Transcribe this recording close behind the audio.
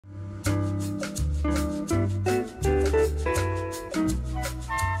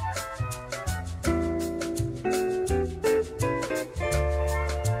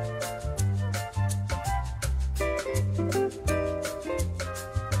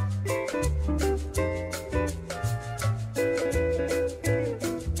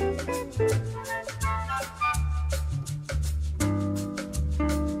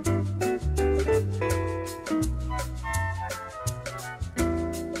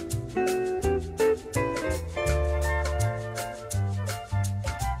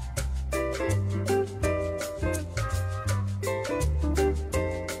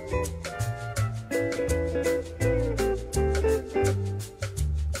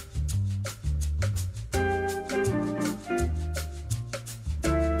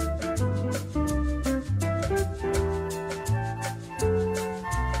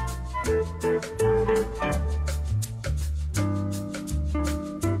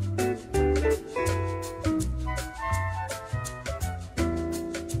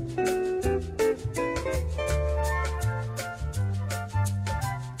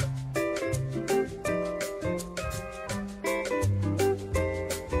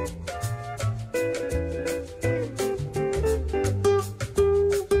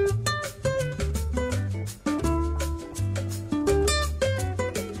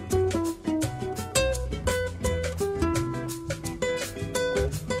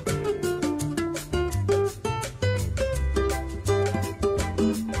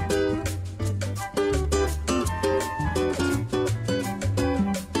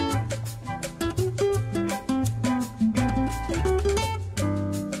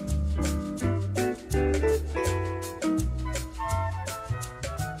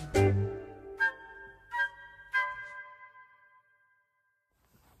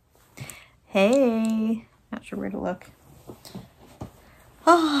Hey, not sure where to look.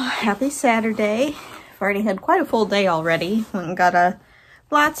 Oh, happy Saturday. I've already had quite a full day already. Went and got a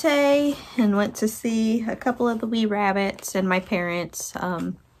latte and went to see a couple of the wee rabbits and my parents,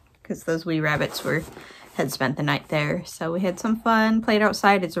 because those wee rabbits had spent the night there. So we had some fun, played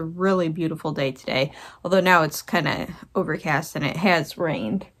outside. It's a really beautiful day today, although now it's kind of overcast and it has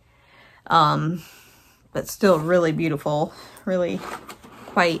rained. But still really beautiful, really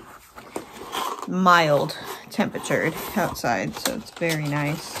quite mild temperatured outside, so it's very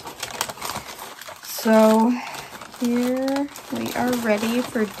nice. So here we are ready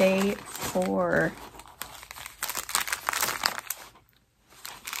for day 4.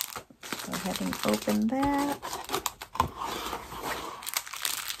 Go ahead and open that.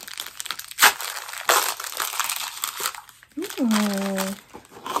 Ooh,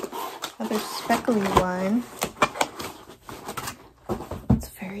 another speckly one. It's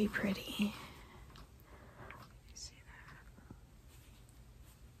very pretty.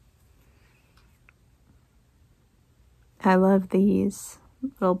 I love these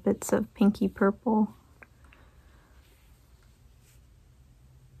little bits of pinky purple.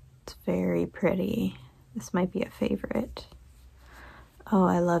 It's very pretty. This might be a favorite. Oh,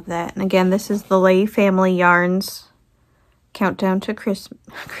 I love that. And again, this is the Lay Family Yarns Countdown to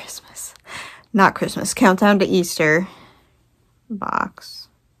Christmas. Not Christmas. Countdown to Easter box.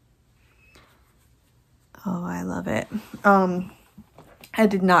 Oh, I love it. I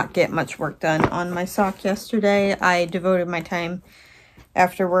did not get much work done on my sock yesterday. I devoted my time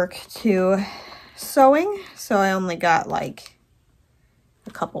after work to sewing, so I only got like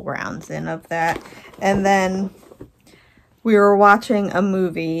a couple rounds in of that. And then we were watching a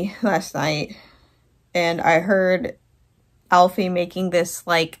movie last night, and I heard Alfie making this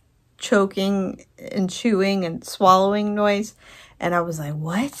like choking and chewing and swallowing noise, and I was like,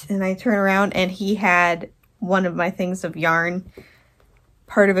 what? And I turn around and he had one of my things of yarn.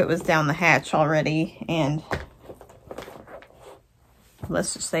 Part of it was down the hatch already, and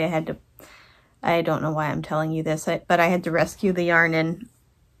let's just say I don't know why I'm telling you this, but I had to rescue the yarn, and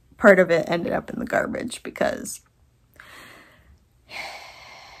part of it ended up in the garbage because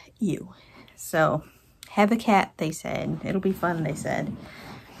ew. So have a cat, they said. It'll be fun, they said.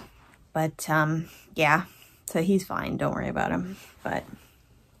 But yeah, so he's fine, don't worry about him. But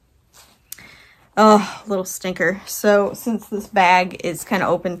oh, little stinker. So since this bag is kind of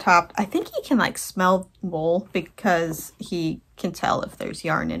open topped, I think he can like smell wool because he can tell if there's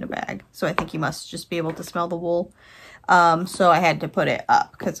yarn in a bag. So I think he must just be able to smell the wool. So I had to put it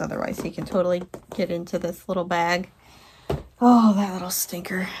up because otherwise he can totally get into this little bag. Oh, that little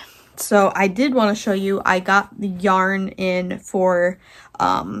stinker. So I did want to show you, I got the yarn in for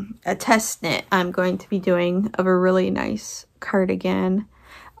a test knit I'm going to be doing of a really nice cardigan.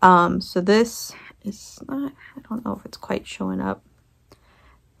 So this is not, I don't know if it's quite showing up.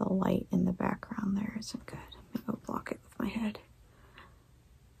 The light in the background there isn't good. Maybe I'll block it with my head.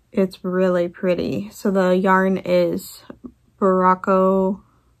 It's really pretty. So the yarn is Barocco,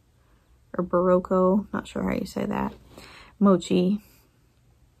 not sure how you say that, mochi.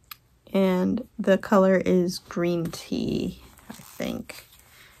 And the color is green tea, I think.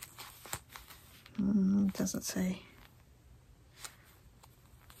 It doesn't say.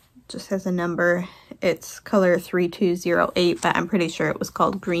 Just has a number. It's color 3208, but I'm pretty sure it was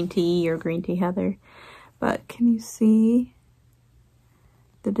called green tea or green tea heather. But can you see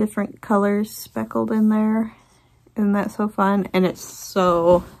the different colors speckled in there? Isn't that so fun? And it's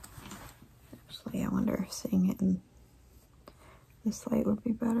so, actually I wonder if seeing it in this light would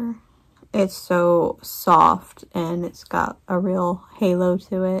be better. It's so soft and it's got a real halo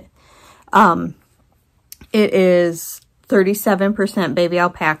to it. It is 37% baby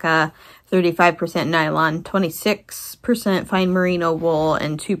alpaca, 35% nylon, 26% fine merino wool,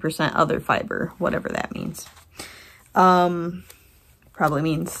 and 2% other fiber, whatever that means. Probably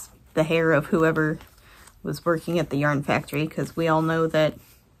means the hair of whoever was working at the yarn factory, because we all know that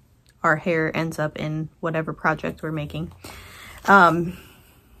our hair ends up in whatever project we're making.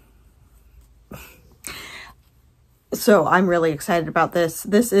 So I'm really excited about this.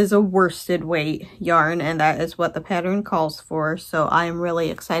 This is a worsted weight yarn, and that is what the pattern calls for. So I'm really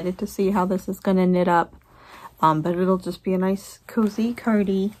excited to see how this is going to knit up. But it'll just be a nice cozy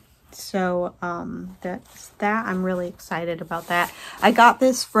cardie. So that's that. I'm really excited about that. I got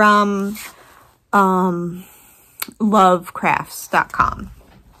this from lovecrafts.com.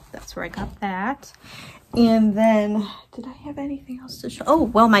 That's where I got that. And then, did I have anything else to show? Oh,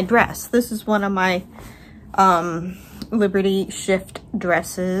 well, my dress. This is one of my Liberty Shift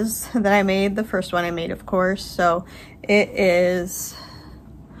dresses that I made. The first one I made, of course. So it is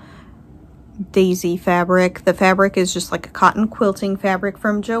daisy fabric. The fabric is just like a cotton quilting fabric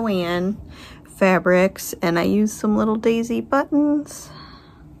from Joann Fabrics, and I used some little daisy buttons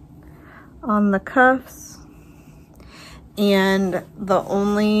on the cuffs. And the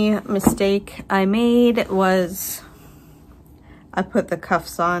only mistake I made was I put the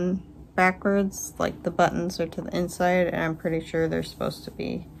cuffs on backwards, like the buttons are to the inside, and I'm pretty sure they're supposed to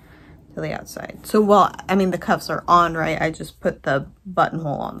be to the outside. So, well, I mean, the cuffs are on, right? I just put the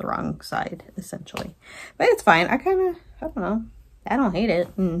buttonhole on the wrong side, essentially. But it's fine. I don't know. I don't hate it,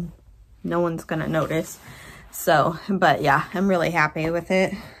 and no one's gonna notice. So, but yeah, I'm really happy with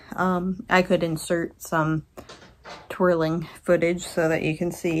it. I could insert some twirling footage so that you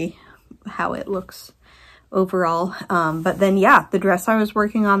can see how it looks overall. But then, yeah, the dress I was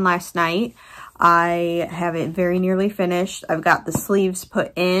working on last night, I have it very nearly finished. I've got the sleeves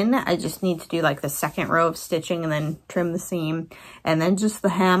put in. I just need to do like the second row of stitching and then trim the seam, and then just the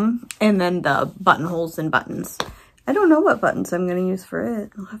hem, and then the buttonholes and buttons. I don't know what buttons I'm going to use for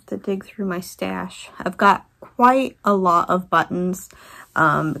it. I'll have to dig through my stash. I've got quite a lot of buttons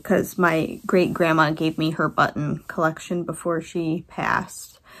because my great grandma gave me her button collection before she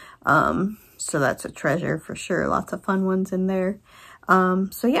passed. So that's a treasure for sure. Lots of fun ones in there.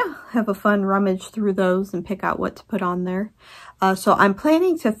 So yeah, have a fun rummage through those and pick out what to put on there. So I'm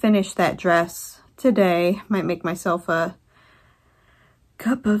planning to finish that dress today. Might make myself a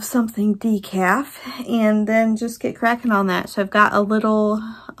cup of something decaf and then just get cracking on that. So I've got a little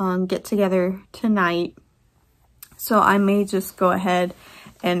get together tonight. So I may just go ahead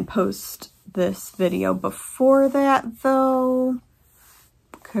and post this video before that though,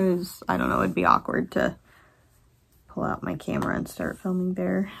 because I don't know, it'd be awkward to pull out my camera and start filming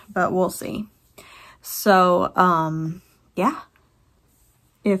there, but we'll see. So yeah,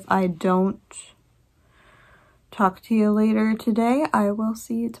 if I don't talk to you later today, I will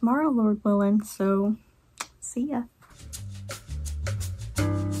see you tomorrow, Lord willing. So see ya.